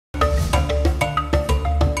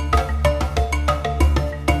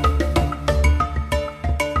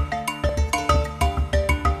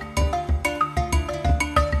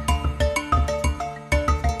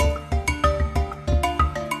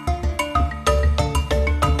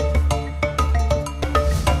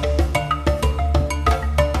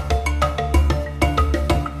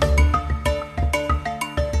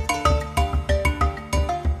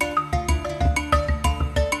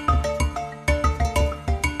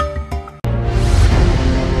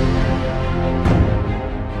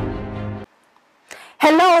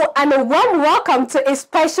Hello and a warm welcome to a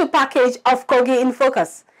special package of Kogi in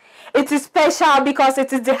Focus. It is special because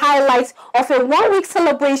it is the highlight of a one-week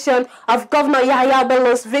celebration of Governor YAHAYA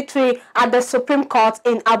Bello's victory at the Supreme Court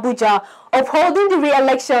in Abuja, upholding the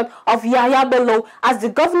re-election of YAHAYA Bello as the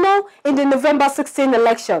governor in the November 16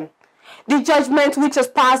 election. The judgment, which was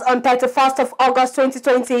passed on 31st of August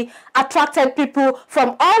 2020, attracted people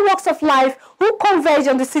from all walks of life who converged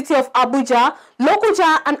on the city of Abuja,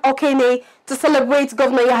 Lokoja and Okene to celebrate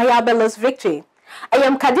Governor YAHAYA Bello's victory. I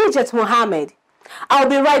am Khadijat Mohammed. I'll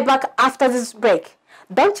be right back after this break.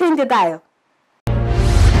 Don't change the dial.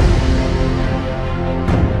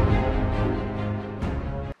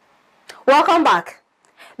 Welcome back.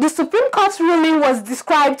 The Supreme Court's ruling was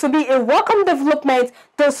described to be a welcome development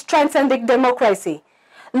to strengthen the democracy.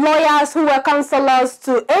 Lawyers who were counselors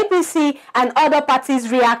to APC and other parties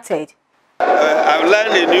reacted. I've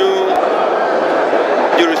learned a new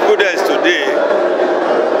jurisprudence today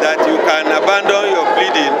that you can abandon your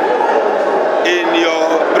pleading in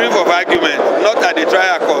your brief of argument, not at the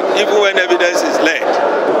trial court, even when evidence is laid.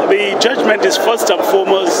 The judgment is first and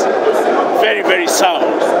foremost very, very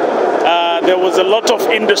sound. There was a lot of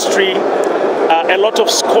industry, a lot of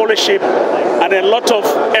scholarship, and a lot of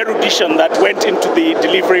erudition that went into the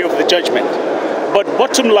delivery of the judgment. But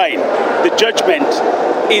bottom line, the judgment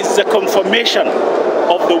is the confirmation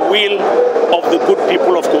of the will of the good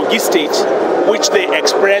people of Kogi State, which they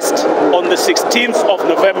expressed on the 16th of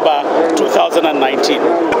November 2019.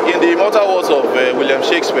 In the immortal words of William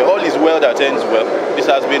Shakespeare, all is well that ends well. This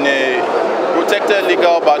has been a protected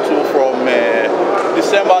legal battle from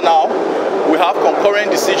December now. We have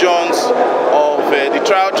concurrent decisions of the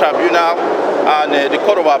trial tribunal and the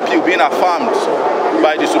Court of Appeal being affirmed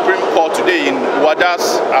by the Supreme Court today in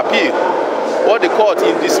Wada's appeal. What the court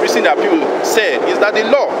in dismissing the appeal said is that the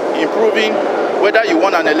law improving whether you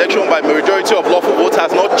won an election by majority of lawful votes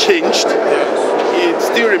has not changed. It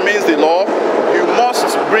still remains the law. You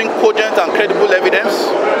must bring cogent and credible evidence,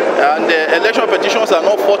 and election petitions are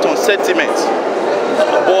not fought on sentiment,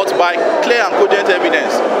 but by clear and cogent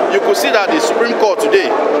evidence. You could see that the Supreme Court today,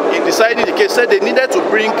 in deciding the case, said they needed to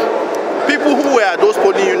bring people who were at those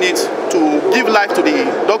polling units to give life to the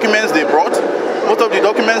documents they brought. Most of the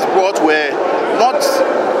documents brought were not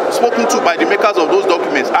spoken to by the makers of those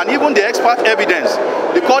documents, and even the expert evidence,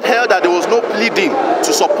 the court held that there was no pleading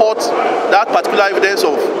to support that particular evidence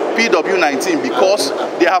of PW19 because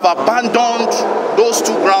they have abandoned those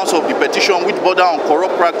two grounds of the petition which border on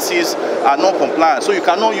corrupt practices and non-compliance. So you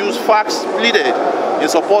cannot use facts pleaded in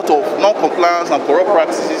support of non-compliance and corrupt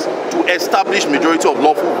practices to establish majority of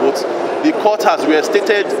lawful votes. The court has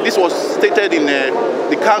restated, this was stated in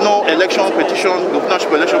the Kano election petition, the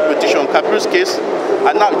governorship election petition, Kabir's case,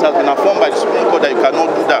 and now it has been affirmed by the Supreme Court that you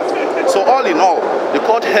cannot do that. So all in all, the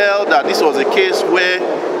court held that this was a case where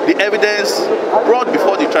the evidence brought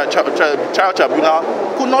before the trial tribunal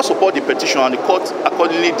could not support the petition, and the court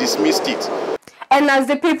accordingly dismissed it. And as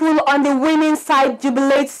the people on the winning side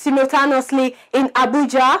jubilate simultaneously in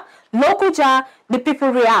Abuja, Lokoja, the people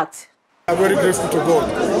react. I'm very grateful to God.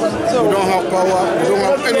 We don't have power, we don't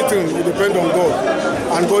have anything, we depend on God.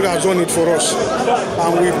 And God has done it for us.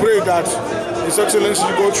 And we pray that His Excellency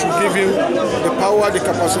God should give him the power, the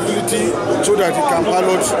capacity, so that he can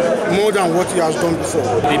ballot more than what he has done before.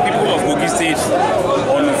 The people of Kogi State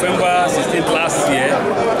on November 16th last year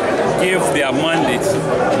gave their mandate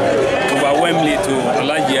overwhelmingly to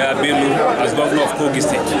YAHAYA Bello as governor of Kogi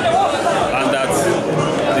State, and that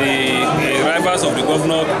the rivals of the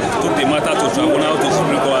governor took the matter to tribunal to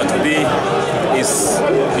Supreme Court. Today is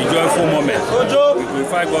the joyful moment. We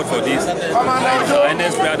glorify God for this. And it's our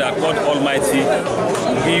earnest prayer that God Almighty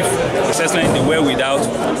will give His Excellency the wherewithal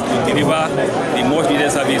to deliver the much needed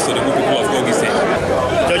service to the good people of Kogi State.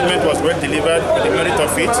 The judgment was well delivered with the merit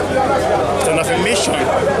of it. It's an affirmation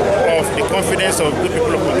of the confidence of good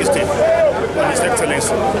people of Kogi State and His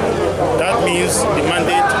Excellency. That means the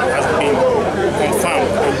mandate has been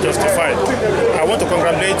confirmed and justified. I want to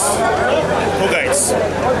congratulate Kogites,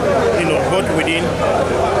 both within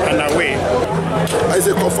and away. It's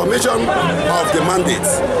a confirmation of the mandate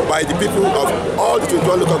by the people of all the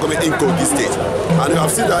 21 local governments in Kogi State. And you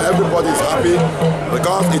have seen that everybody is happy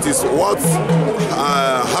because it is what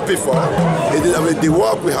happy for. It is the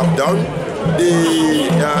work we have done, the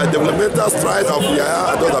developmental strides of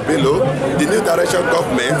YAHAYA Bello, the new direction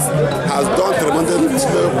government has done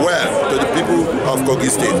tremendously well to the people of Kogi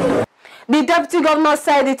State. The Deputy Governor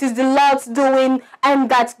said it is the Lord's doing and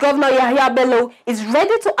that Governor YAHAYA Bello is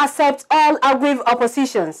ready to accept all aggrieved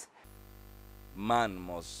oppositions. Man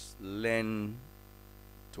must learn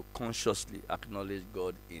to consciously acknowledge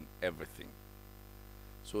God in everything.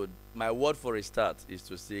 So my word for a start is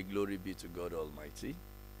to say glory be to God Almighty.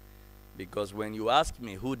 Because when you ask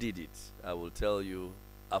me who did it, I will tell you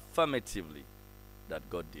affirmatively that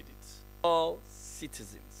God did it. All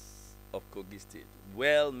citizens of Kogi State,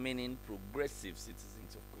 well-meaning progressive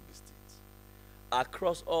citizens of Kogi State,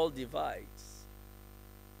 across all divides,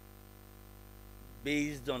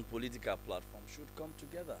 based on political platform, should come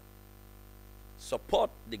together. Support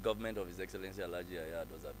the government of His Excellency YAHAYA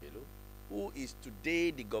BELLO, who is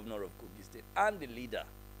today the governor of Kogi State and the leader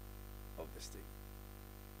of the state,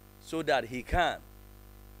 so that he can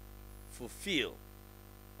fulfill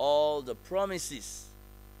all the promises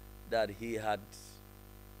that he had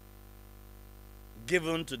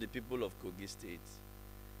given to the people of Kogi State,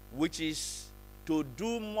 which is to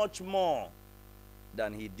do much more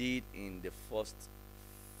than he did in the first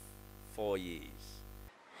 4 years.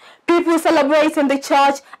 People celebrate in the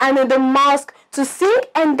church and in the mosque to sing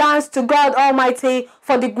and dance to God Almighty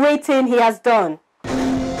for the great thing He has done.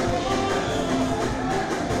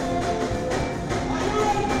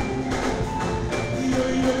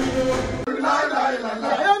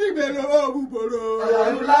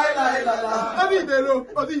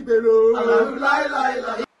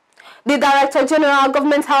 The Director General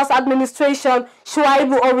Government House Administration,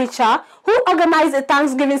 Shuaibu Oricha, who organized a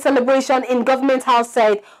Thanksgiving celebration in Government House,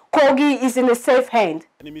 said Kogi is in a safe hand.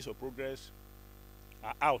 Enemies of progress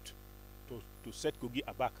are out to set Kogi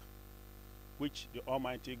aback, which the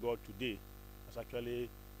Almighty God today has actually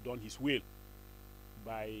done His will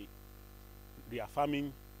by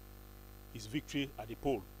reaffirming His victory at the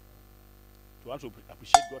poll. To want to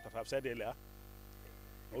appreciate God, as I've said earlier,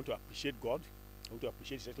 I want to appreciate God. I want to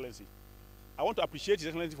appreciate His Excellency. I want to appreciate His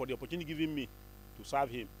Excellency for the opportunity given me to serve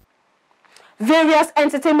him. Various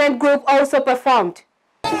entertainment groups also performed.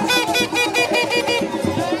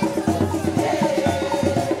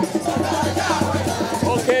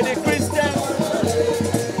 Okay, the Christians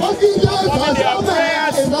performing their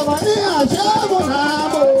prayers as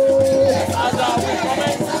we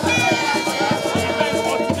commence events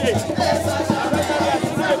for today.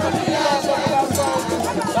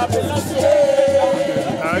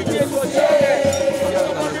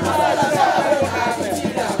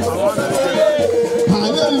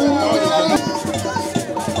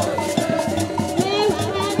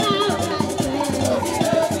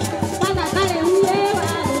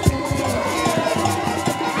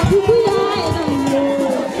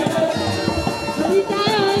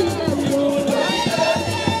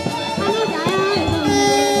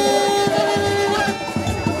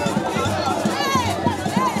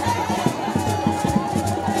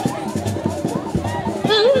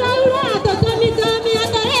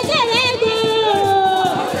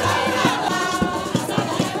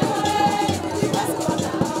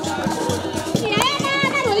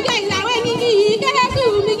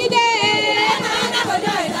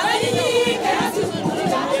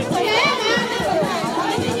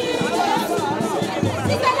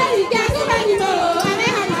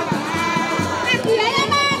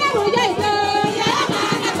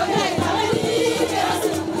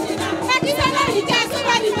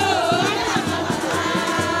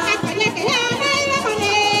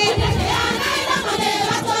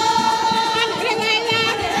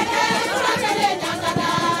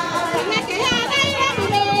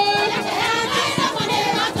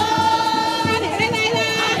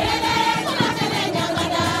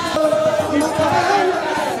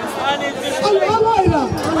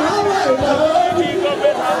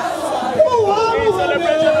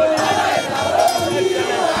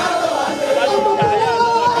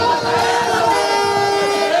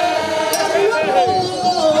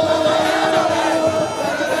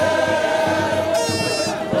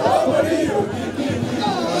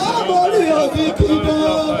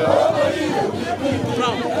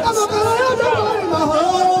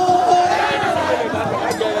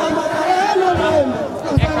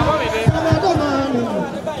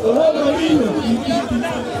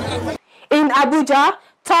 In Abuja,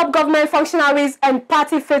 top government functionaries and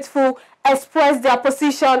party faithful expressed their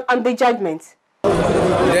position on the judgment.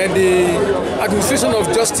 Then the administration of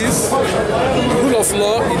justice, the rule of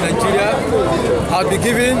law in Nigeria, has been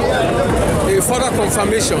given a further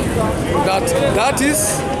confirmation that that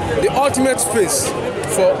is the ultimate space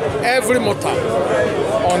for every mortal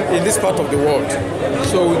in this part of the world.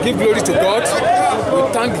 So we give glory to God.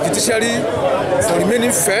 We thank the judiciary for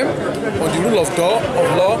remaining firm on the rule of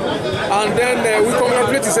law, and then we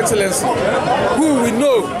congratulate His Excellency, who we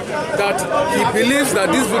know that he believes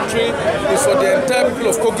that this victory is for the entire people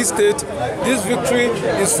of Kogi State. This victory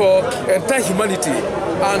is for entire humanity.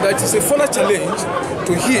 And it is a further challenge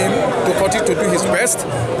to him to continue to do his best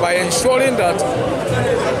by ensuring that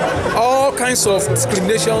all kinds of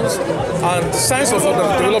discriminations and signs of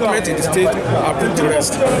development in the state are put to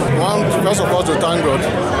rest. First of all, to thank God,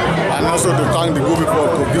 and also to thank the good people of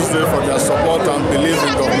Kogi State for their support and belief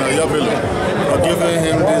in Governor YAHAYA Bello for giving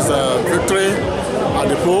him this victory at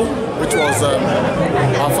the poll, which was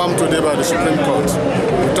affirmed today by the Supreme Court.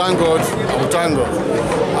 We thank God, we thank God.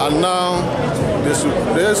 And now they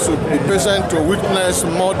should be patient to witness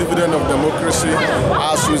more dividend of democracy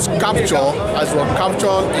as was captured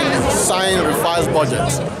in signed revised budget.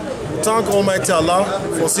 Thank Almighty Allah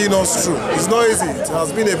for seeing us through. It's not easy. It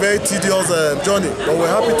has been a very tedious journey, but we're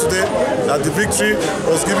happy today that the victory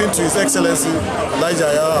was given to His Excellency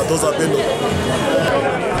YAHAYA Bello.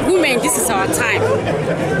 Women, this is our time.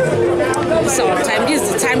 This is our time. This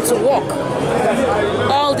is the time to walk.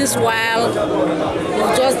 All this while,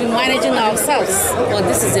 we've just been managing ourselves, but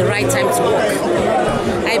this is the right time to walk.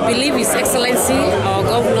 I believe His Excellency, our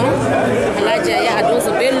Governor, YAHAYA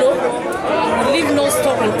Bello, will leave no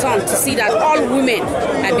stone unturned to see that all women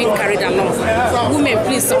are being carried along. Women,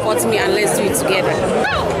 please support me and let's do it together.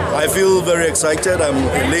 I feel very excited. I'm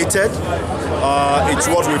elated. It's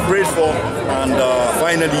what we prayed for, and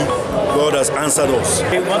finally God has answered us.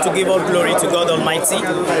 We want to give all glory to God Almighty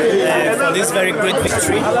for this very great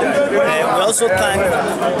victory. We also thank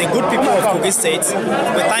the good people of Kogi State.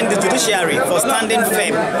 We thank the judiciary for standing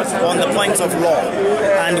firm on the points of law.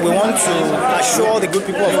 And we want to assure the good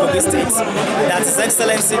people of Kogi State that His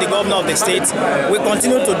Excellency, the Governor of the state, will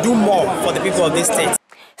continue to do more for the people of this state.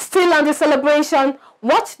 Still on the celebration,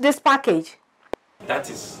 watch this package. That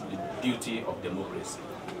is the beauty of democracy.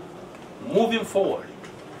 Moving forward,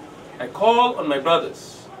 I call on my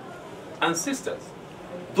brothers and sisters,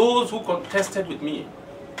 those who contested with me.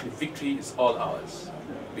 The victory is all ours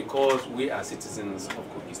because we are citizens of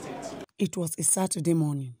Kogi State. It was a Saturday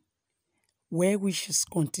morning where wishes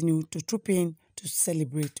continue to troop in to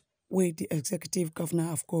celebrate with the executive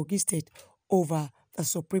governor of Kogi State over the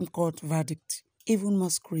Supreme Court verdict. Even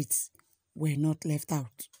masquerades were not left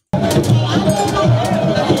out.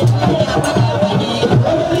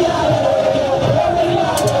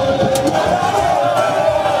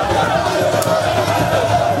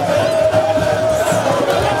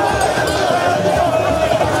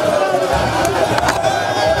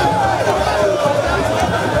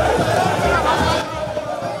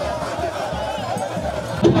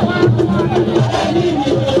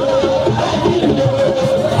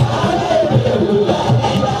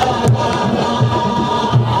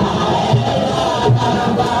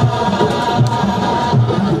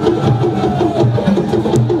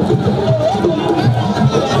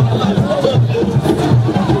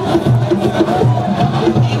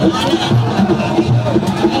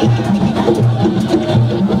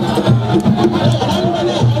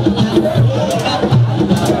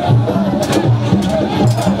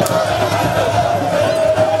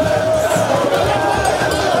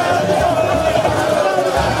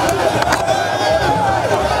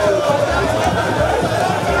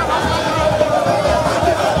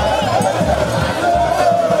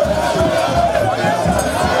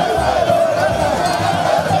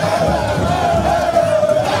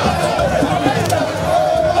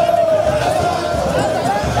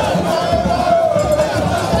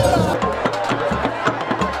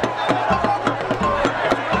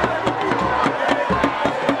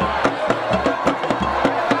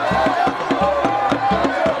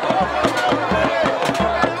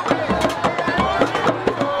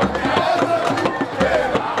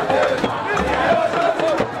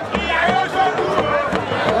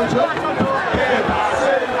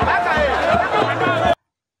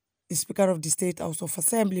 The Speaker of the State House of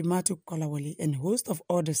Assembly, Matthew Kolawole, and a host of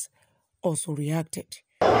others also reacted.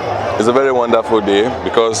 It's a very wonderful day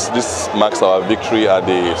because this marks our victory at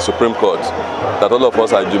the Supreme Court, that all of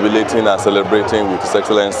us are jubilating and celebrating with His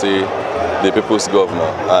Excellency, the People's Governor.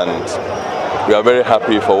 And we are very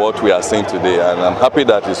happy for what we are seeing today. And I'm happy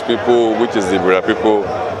that his people, which is the Bra people,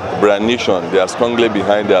 Bra Nation, they are strongly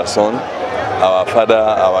behind their son, our father,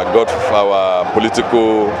 our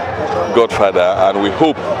political godfather, and we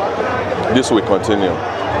hope this will continue.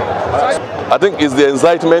 I think it's the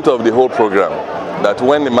excitement of the whole program that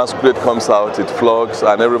when the masquerade comes out, it flogs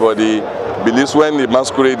and everybody believes when the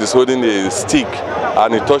masquerade is holding a stick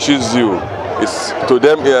and it touches you, it's to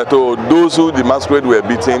them, to those who the masquerade were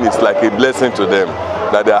beating, it's like a blessing to them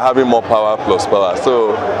that they are having more power plus power.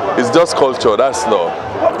 So it's just culture, that's law.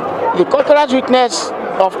 The cultural sweetness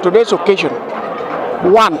of today's occasion,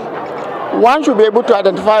 one should be able to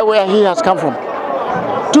identify where he has come from.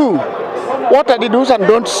 Two, what are the do's and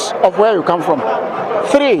don'ts of where you come from?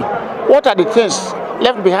 3, what are the things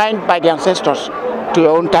left behind by the ancestors to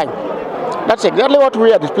your own time? That's exactly what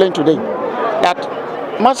we are displaying today. That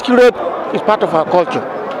masquerade is part of our culture.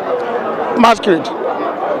 Masquerade,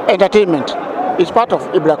 entertainment, is part of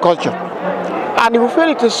Ibra culture. And we feel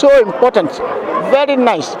it is so important, very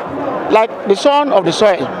nice, like the son of the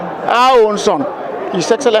soil, our own son, His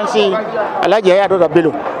Excellency YAHAYA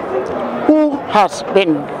BELLO, who has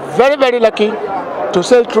been very, very lucky to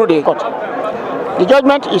sail through the court. The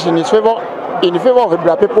judgment is in his favor, in the favor of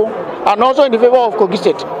Ibra people, and also in the favor of Kogi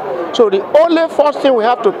State. So the only first thing we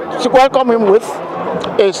have to welcome him with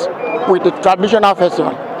is with the traditional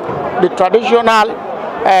festival, the traditional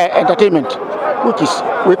entertainment, which is,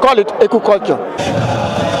 we call it Eku culture.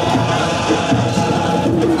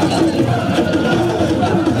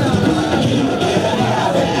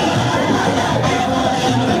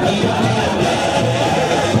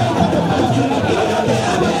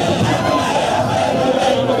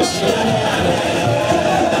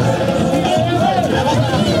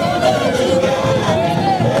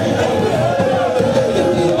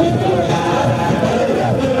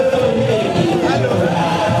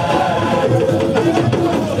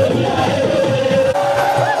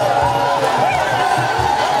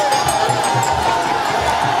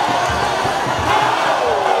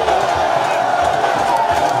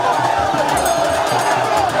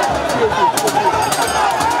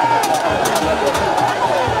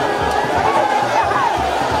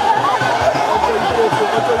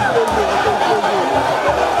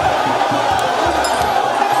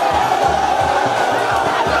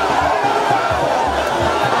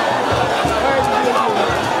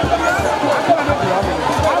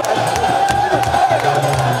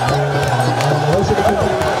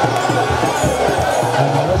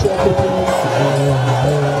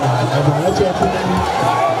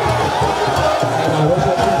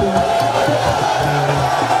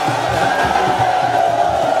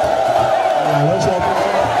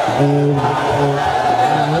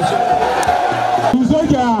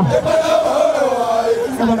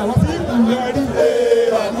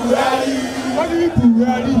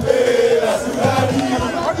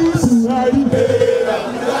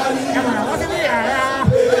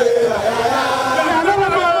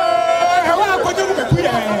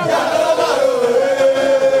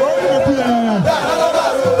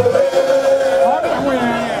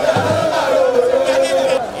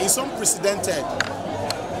 It's unprecedented.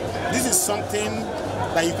 This is something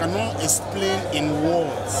that you cannot explain in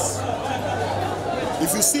words.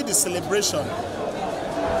 If you see the celebration,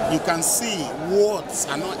 you can see words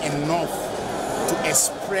are not enough to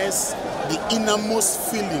express the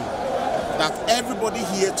innermost feeling that everybody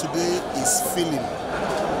here today is feeling.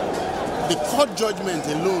 The court judgment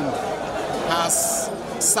alone has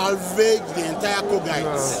salvaged the entire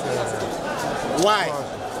Kogites. Why?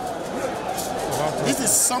 This is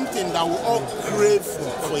something that we all crave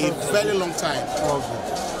for a very long time.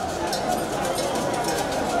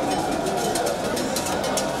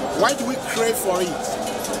 Why do we crave for it?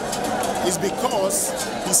 It's because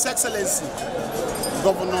His Excellency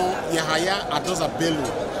Governor YAHAYA BELLO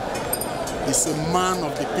is a man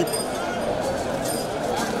of the people.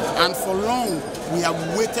 And for long, we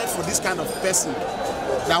have waited for this kind of person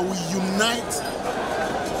that will unite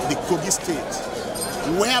the Kogi State,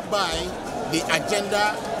 whereby the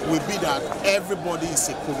agenda will be that everybody is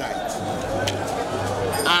a Kogite.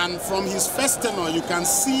 And from his first tenure, you can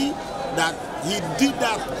see that he did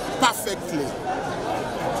that perfectly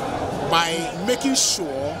by making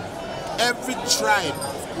sure every tribe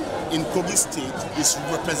in Kogi State is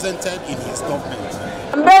represented in his government.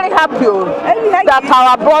 I'm very happy that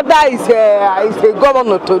our brother is a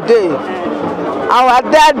governor today. Our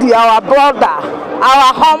daddy, our brother,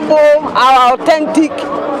 our humble, our authentic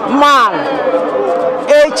man,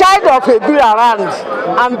 a child of a good around.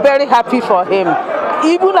 I'm very happy for him.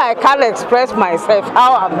 Even I can't express myself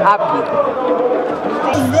how I'm happy.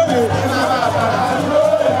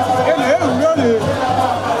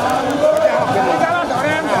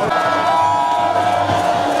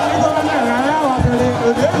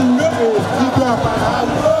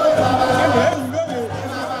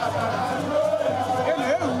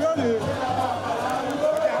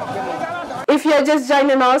 If you're just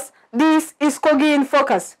joining us, this is Kogi in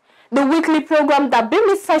Focus, the weekly program that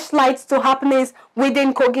brings searchlights to happenings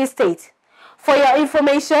within Kogi State. For your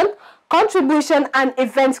information, contribution and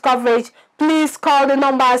event coverage, please call the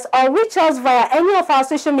numbers or reach us via any of our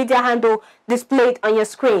social media handle displayed on your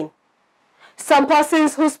screen. Some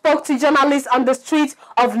persons who spoke to journalists on the streets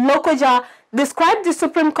of Lokoja described the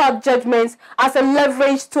Supreme Court judgments as a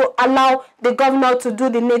leverage to allow the governor to do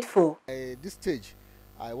the needful. At this stage,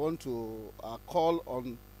 I want to call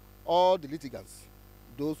on all the litigants,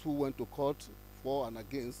 those who went to court for and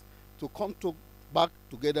against, to come back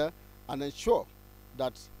together and ensure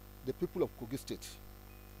that the people of Kogi State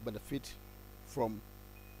benefit from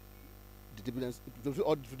the dividends,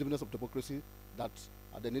 all the dividends of democracy that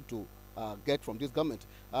they need to get from this government.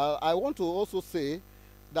 I want to also say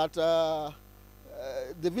that the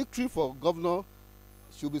victory for governor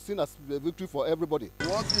should be seen as a victory for everybody.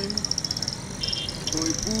 Working to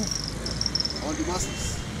improve on the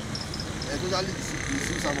masses, especially the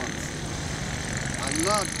civil servants. And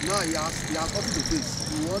now he has nothing to face.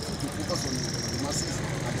 We want to focus on the masses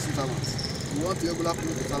and the civil servants. We want the regular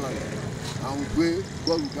people to salary. And we pray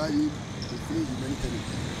God will guide him to finish the many things.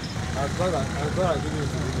 As God has given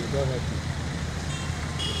us the will, God help him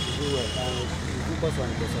to do well and focus on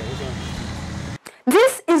the salvation.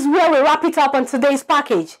 This is where we wrap it up on today's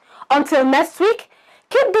package. Until next week,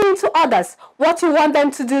 keep doing to others what you want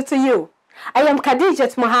them to do to you. I am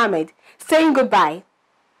Khadijat Mohammed, saying goodbye.